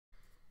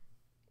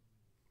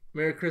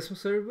Merry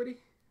Christmas, everybody.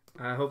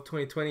 I hope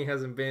 2020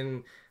 hasn't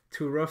been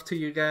too rough to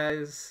you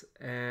guys.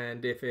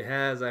 And if it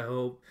has, I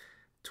hope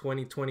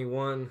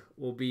 2021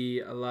 will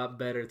be a lot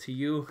better to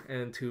you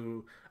and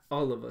to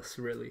all of us,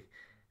 really.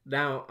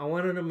 Now, I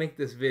wanted to make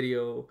this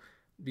video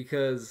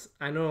because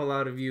I know a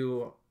lot of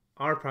you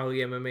are probably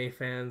MMA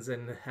fans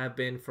and have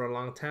been for a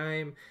long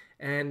time.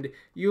 And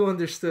you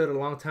understood a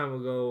long time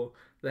ago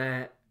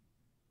that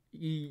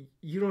you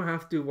don't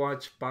have to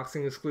watch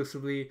boxing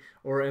exclusively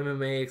or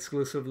MMA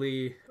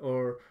exclusively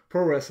or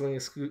pro wrestling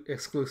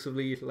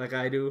exclusively like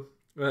I do.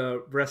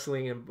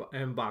 Wrestling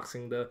and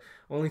boxing, the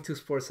only two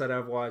sports that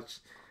I've watched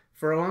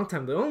for a long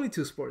time. The only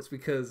two sports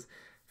because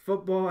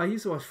football, I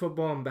used to watch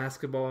football and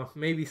basketball,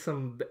 maybe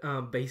some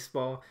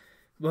baseball,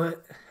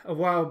 but a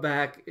while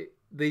back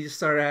they just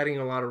started adding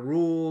a lot of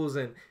rules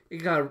and it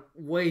got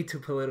way too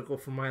political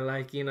for my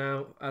liking.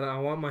 I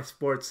want my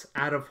sports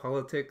out of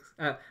politics.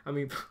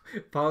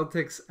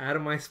 Politics out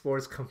of my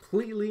sports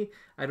completely.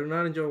 I do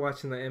not enjoy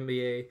watching the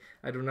NBA.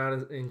 I do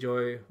not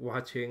enjoy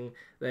watching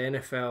the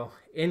NFL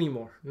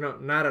anymore. No,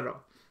 not at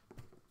all.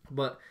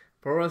 But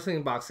pro wrestling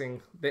and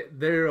boxing,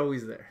 they're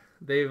always there.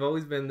 They've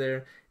always been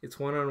there. It's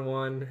one on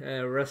one.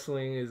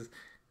 Wrestling is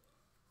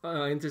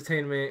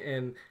entertainment,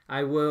 and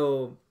I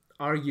will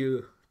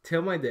argue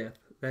till my death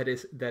that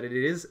it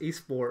is a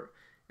sport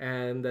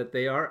and that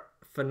they are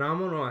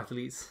phenomenal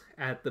athletes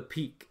at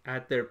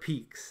their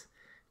peaks,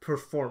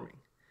 performing.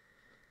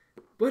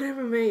 But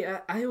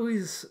MMA, I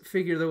always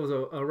figured there was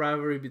a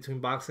rivalry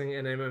between boxing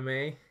and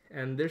MMA,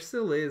 and there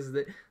still is.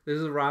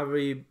 There's a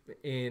rivalry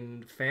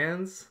in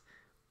fans.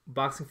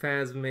 Boxing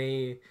fans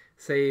may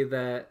say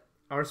that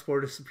our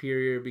sport is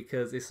superior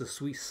because it's a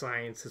sweet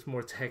science, it's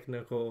more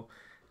technical,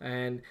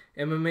 and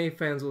MMA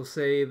fans will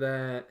say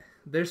that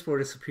their sport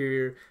is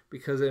superior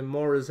because it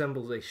more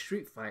resembles a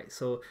street fight.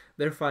 So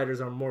their fighters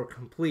are more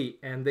complete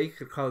and they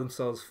could call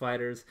themselves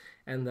fighters,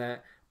 and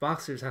that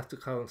boxers have to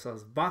call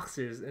themselves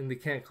boxers and they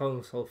can't call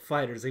themselves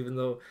fighters even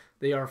though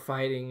they are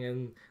fighting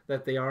and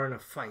that they are in a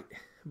fight.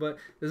 But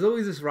there's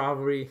always this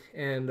rivalry,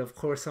 and of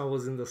course I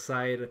was in the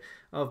side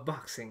of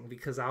boxing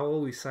because I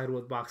always side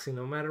with boxing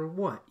no matter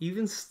what,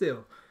 even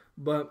still.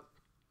 But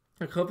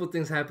a couple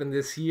things happened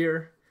this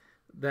year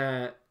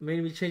that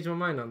made me change my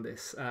mind on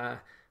this.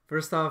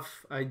 First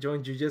off, I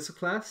joined jiu-jitsu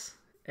class,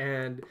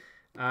 and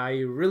I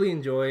really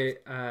enjoy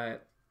it.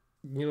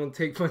 You don't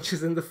take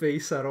punches in the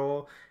face at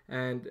all,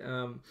 and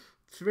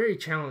it's very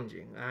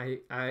challenging.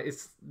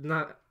 It's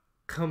not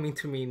coming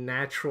to me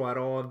natural at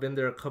all. I've been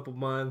there a couple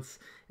months,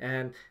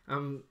 and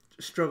I'm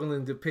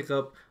struggling to pick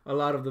up a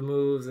lot of the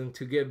moves and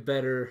to get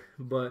better.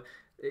 But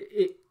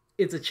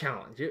it's a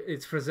challenge.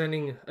 It's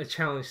presenting a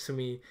challenge to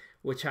me,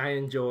 which I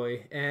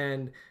enjoy,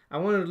 and I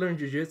wanted to learn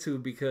jiu-jitsu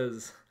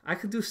because I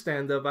could do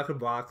stand up, I could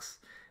box,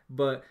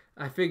 but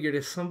I figured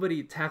if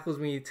somebody tackles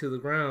me to the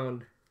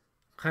ground,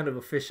 kind of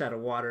a fish out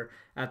of water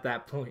at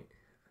that point.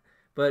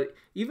 But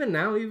even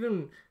now,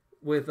 even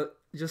with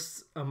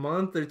just a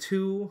month or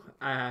two,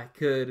 I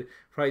could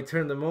probably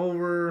turn them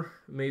over,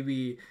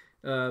 maybe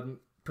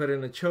put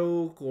in a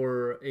choke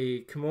or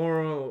a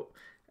kimura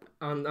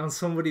on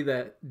somebody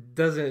that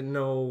doesn't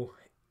know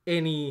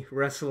any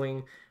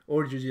wrestling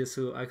or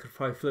jiu-jitsu. I could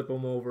probably flip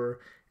them over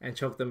and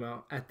choke them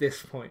out at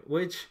this point,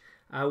 which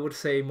I would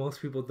say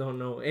most people don't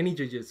know any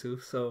jiu-jitsu.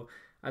 So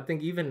I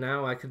think even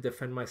now I could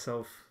defend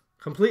myself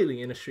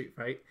completely in a street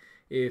fight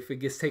if it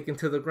gets taken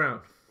to the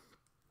ground.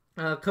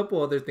 A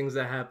couple other things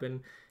that happened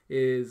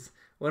is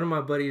one of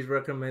my buddies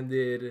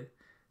recommended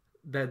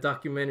that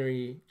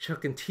documentary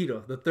Chuck and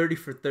Tito, the 30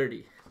 for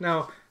 30.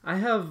 Now I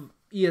have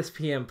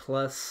ESPN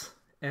Plus,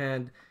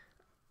 and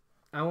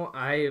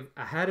I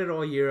had it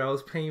all year. I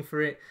was paying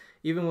for it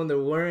even when there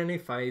weren't any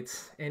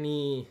fights,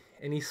 any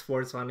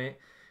sports on it,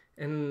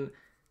 and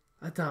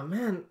I thought,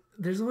 man,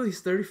 there's all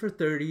these 30 for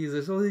 30s,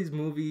 there's all these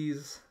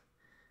movies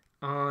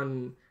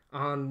on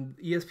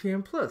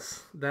ESPN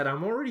Plus that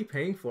I'm already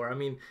paying for. I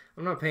mean,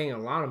 I'm not paying a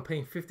lot. I'm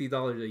paying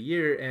 $50 a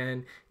year,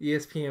 and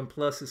ESPN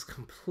Plus is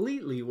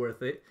completely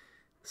worth it.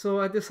 So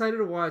I decided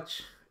to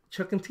watch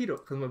Chuck and Tito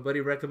because my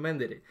buddy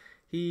recommended it.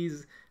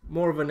 He's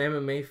more of an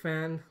MMA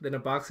fan than a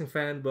boxing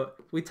fan, but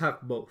we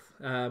talk both.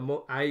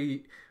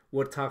 I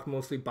would talk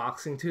mostly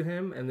boxing to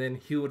him, and then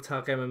he would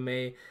talk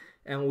MMA,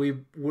 and we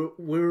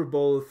were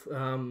both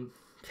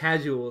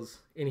casuals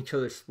in each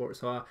other's sport.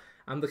 So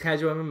I'm the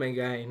casual MMA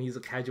guy, and he's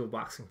a casual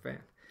boxing fan.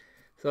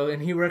 So,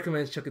 and he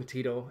recommends Chuck and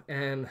Tito,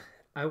 and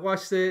I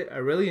watched it. I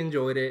really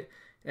enjoyed it,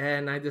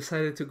 and I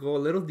decided to go a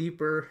little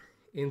deeper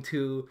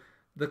into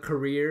the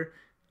career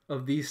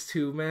of these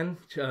two men,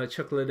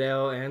 Chuck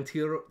Liddell and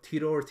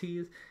Tito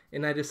Ortiz,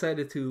 and I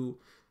decided to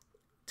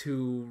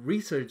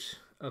research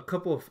a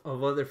couple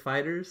of other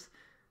fighters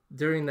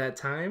during that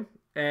time.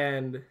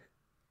 And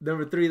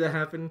number three that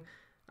happened,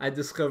 I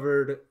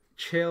discovered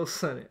Chael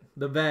Sonnen,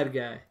 the bad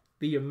guy,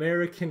 the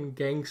American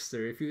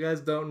gangster. If you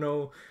guys don't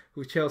know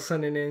who Chael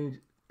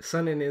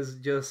Sonnen is,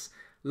 just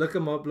look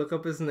him up, look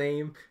up his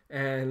name,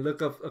 and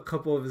look up a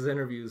couple of his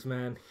interviews,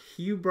 man.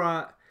 He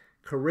brought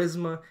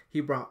charisma, he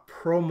brought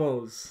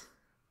promos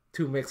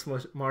to mixed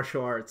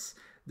martial arts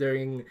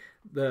during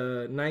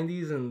the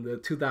 90s and the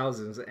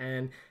 2000s,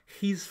 and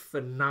he's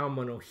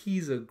phenomenal.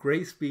 He's a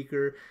great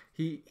speaker.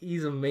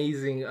 He's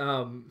amazing.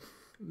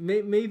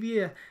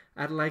 Maybe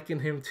I'd liken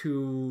him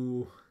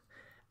to,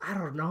 I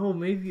don't know,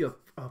 maybe a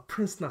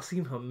Prince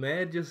Nassim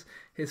Hamed, just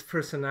his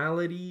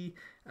personality.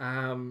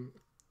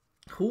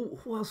 Who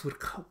else would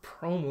cut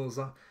promos?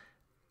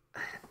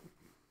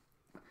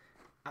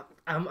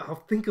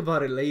 I'll think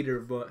about it later,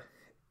 but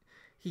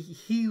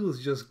he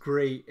was just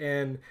great,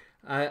 and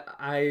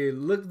I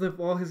looked up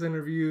all his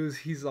interviews.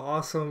 He's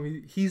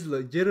awesome. He's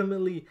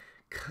legitimately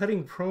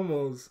cutting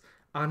promos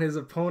on his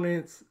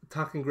opponents,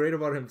 talking great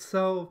about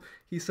himself.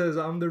 He says,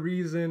 "I'm the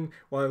reason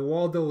why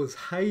Waldo was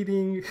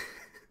hiding."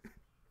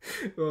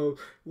 Well,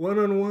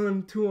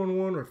 1-on-1,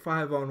 2-on-1, or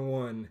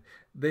 5-on-1.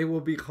 They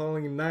will be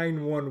calling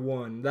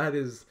 911. That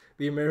is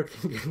the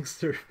American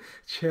Gangster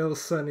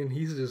Chael's son, and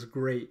he's just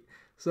great.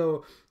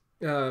 So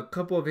a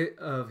couple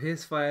of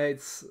his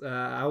fights,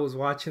 I was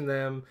watching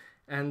them,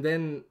 and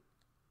then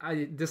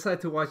I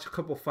decided to watch a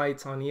couple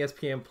fights on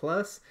ESPN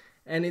Plus,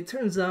 and it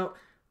turns out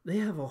they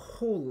have a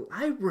whole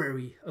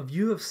library of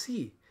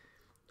UFC,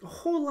 a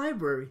whole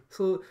library.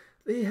 So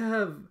they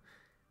have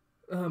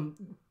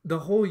the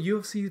whole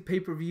UFC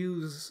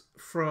pay-per-views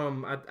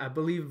from, I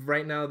believe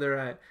right now they're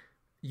at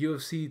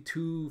UFC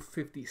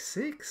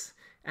 256,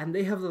 and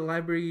they have the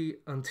library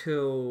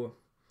until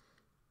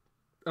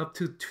up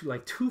to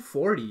like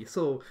 240.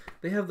 So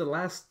they have the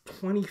last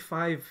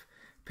 25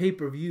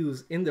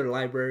 pay-per-views in their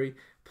library,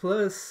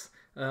 plus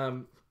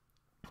 10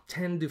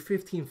 to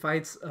 15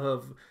 fights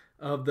of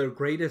their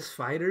greatest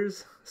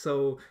fighters.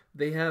 So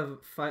they have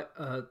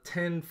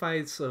 10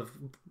 fights of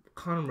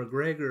Conor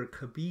McGregor,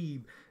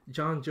 Khabib,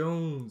 John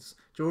Jones,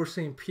 George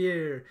St.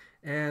 Pierre.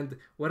 And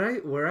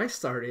where I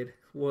started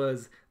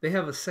was they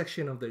have a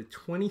section of their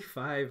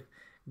 25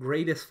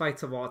 greatest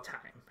fights of all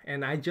time,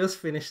 and I just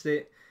finished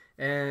it,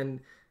 and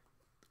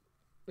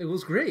it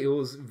was great. It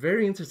was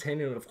very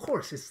entertaining. And of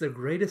course, it's the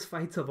greatest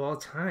fights of all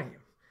time.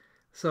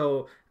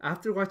 So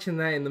after watching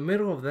that, in the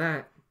middle of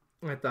that,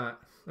 I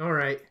thought, all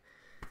right,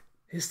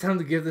 it's time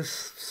to give this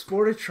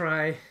sport a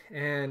try,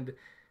 and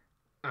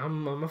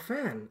I'm a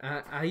fan.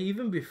 I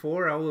even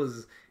before I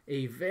was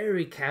a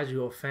very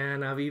casual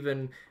fan. I've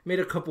even made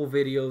a couple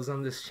videos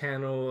on this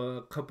channel,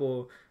 a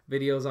couple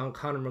videos on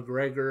Conor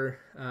McGregor.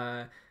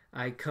 I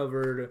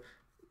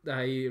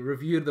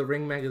reviewed the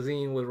Ring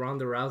magazine with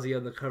Ronda Rousey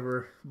on the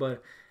cover,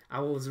 but I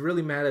was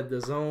really mad at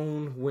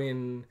DAZN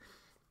when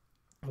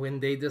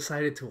they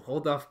decided to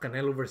hold off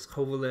Canelo versus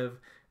Kovalev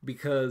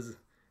because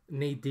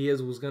Nate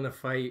Diaz was gonna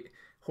fight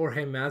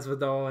Jorge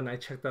Masvidal, and I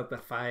checked out the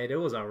fight. It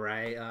was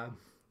alright.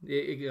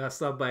 It got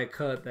stopped by a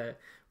cut that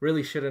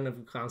really shouldn't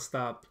have gone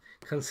stopped,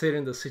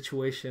 considering the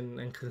situation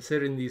and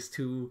considering these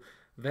two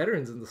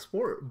veterans in the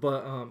sport.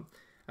 But I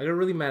got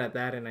really mad at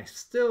that, and I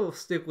still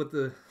stick with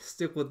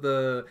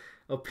the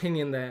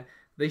opinion that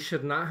they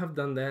should not have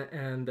done that,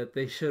 and that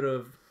they should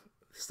have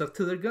stuck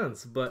to their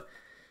guns. But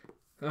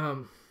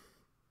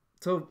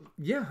so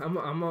yeah,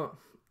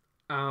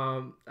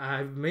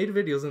 I've made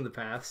videos in the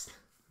past,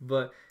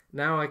 but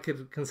now I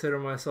could consider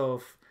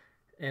myself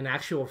an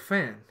actual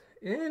fan.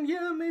 And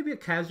yeah, maybe a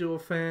casual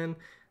fan,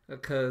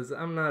 because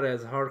I'm not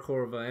as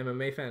hardcore of an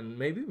MMA fan.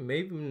 Maybe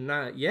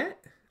not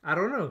yet. I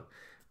don't know.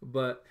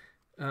 But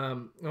I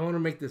want to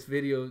make this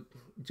video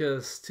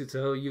just to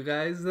tell you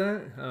guys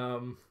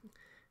that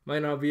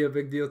might not be a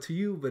big deal to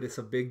you, but it's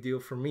a big deal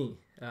for me.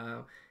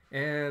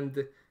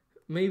 And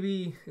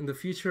maybe in the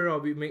future I'll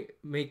be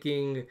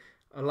making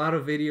a lot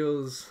of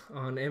videos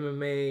on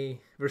MMA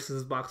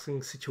versus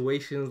boxing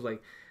situations,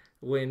 like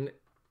when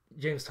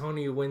James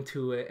Toney went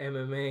to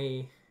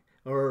MMA,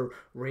 or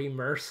Ray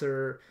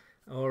Mercer,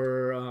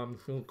 or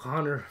when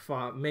Conor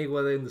fought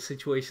Mayweather, and the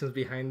situations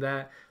behind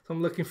that. So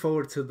I'm looking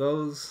forward to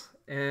those.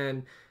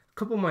 And a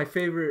couple of my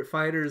favorite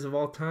fighters of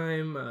all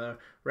time,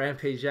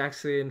 Rampage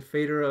Jackson,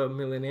 Fedor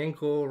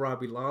Emelianenko,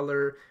 Robbie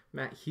Lawler,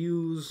 Matt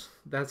Hughes.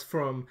 That's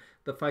from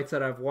the fights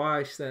that I've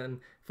watched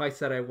and fights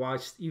that I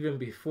watched even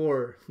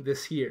before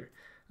this year.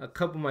 A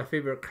couple of my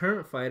favorite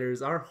current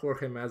fighters are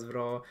Jorge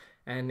Masvidal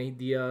and Nate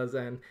Diaz.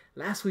 And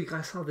last week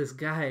I saw this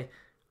guy,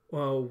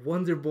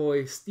 Wonder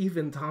Boy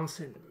Stephen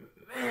Thompson.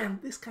 Man,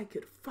 this guy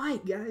could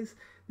fight, guys.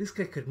 This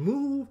guy could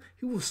move.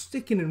 He was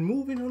sticking and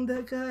moving on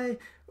that guy,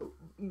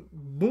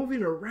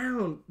 moving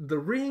around the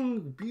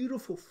ring,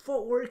 beautiful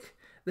footwork.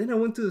 Then I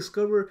went to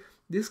discover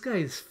this guy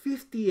is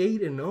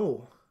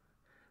 58-0.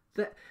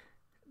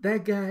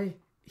 That guy,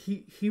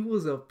 he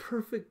was a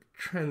perfect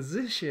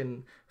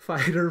transition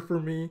fighter for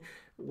me,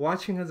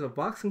 watching as a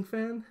boxing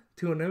fan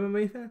to an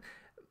MMA fan.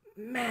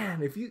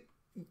 Man,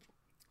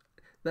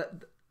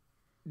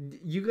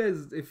 you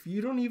guys, if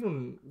you don't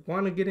even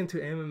want to get into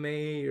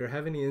MMA or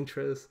have any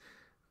interest,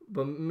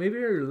 but maybe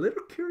you're a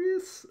little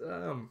curious,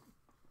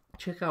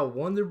 check out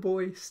Wonder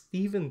Boy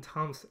Stephen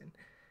Thompson.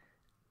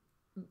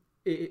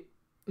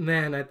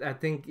 I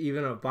think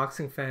even a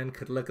boxing fan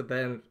could look at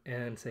that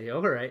and say,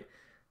 all right,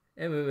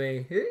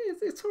 MMA,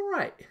 it's all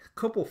right. A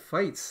couple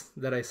fights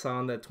that I saw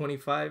on that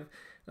 25,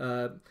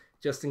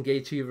 Justin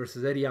Gaethje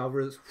versus Eddie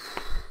Alvarez.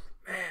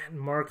 man,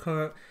 Mark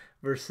Hunt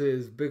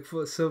versus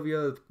Bigfoot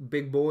Sylvia,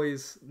 big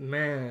boys,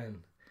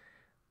 man.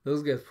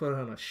 Those guys put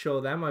on a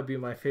show. That might be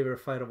my favorite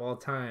fight of all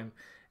time.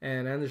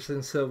 And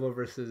Anderson Silva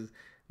versus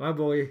my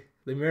boy,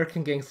 the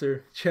American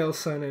Gangster, Chael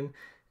Sonnen.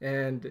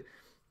 And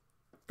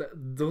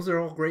those are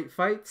all great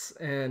fights.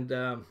 And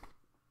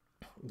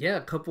yeah,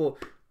 a couple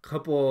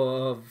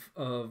of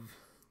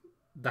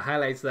the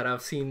highlights that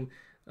I've seen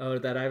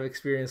that I've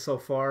experienced so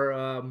far.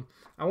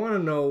 I want to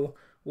know,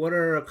 what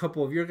are a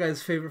couple of your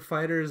guys' favorite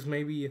fighters,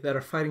 maybe that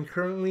are fighting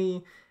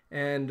currently,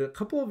 and a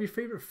couple of your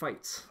favorite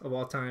fights of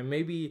all time.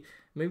 Maybe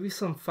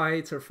some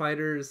fights or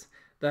fighters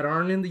that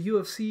aren't in the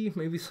UFC.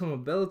 Maybe some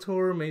of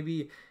Bellator.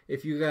 Maybe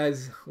if you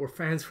guys were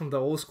fans from the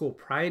old school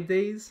Pride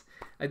days.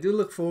 I do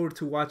look forward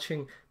to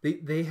watching.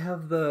 They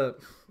have the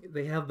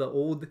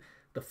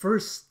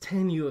first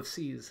 10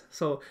 UFCs.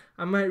 So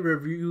I might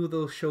review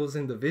those shows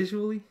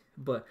individually,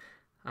 but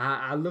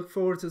I look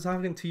forward to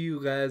talking to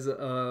you guys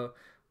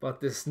about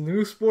this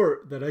new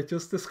sport that I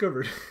just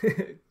discovered.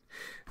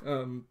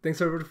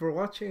 Thanks everybody for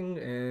watching,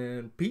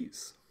 and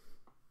peace.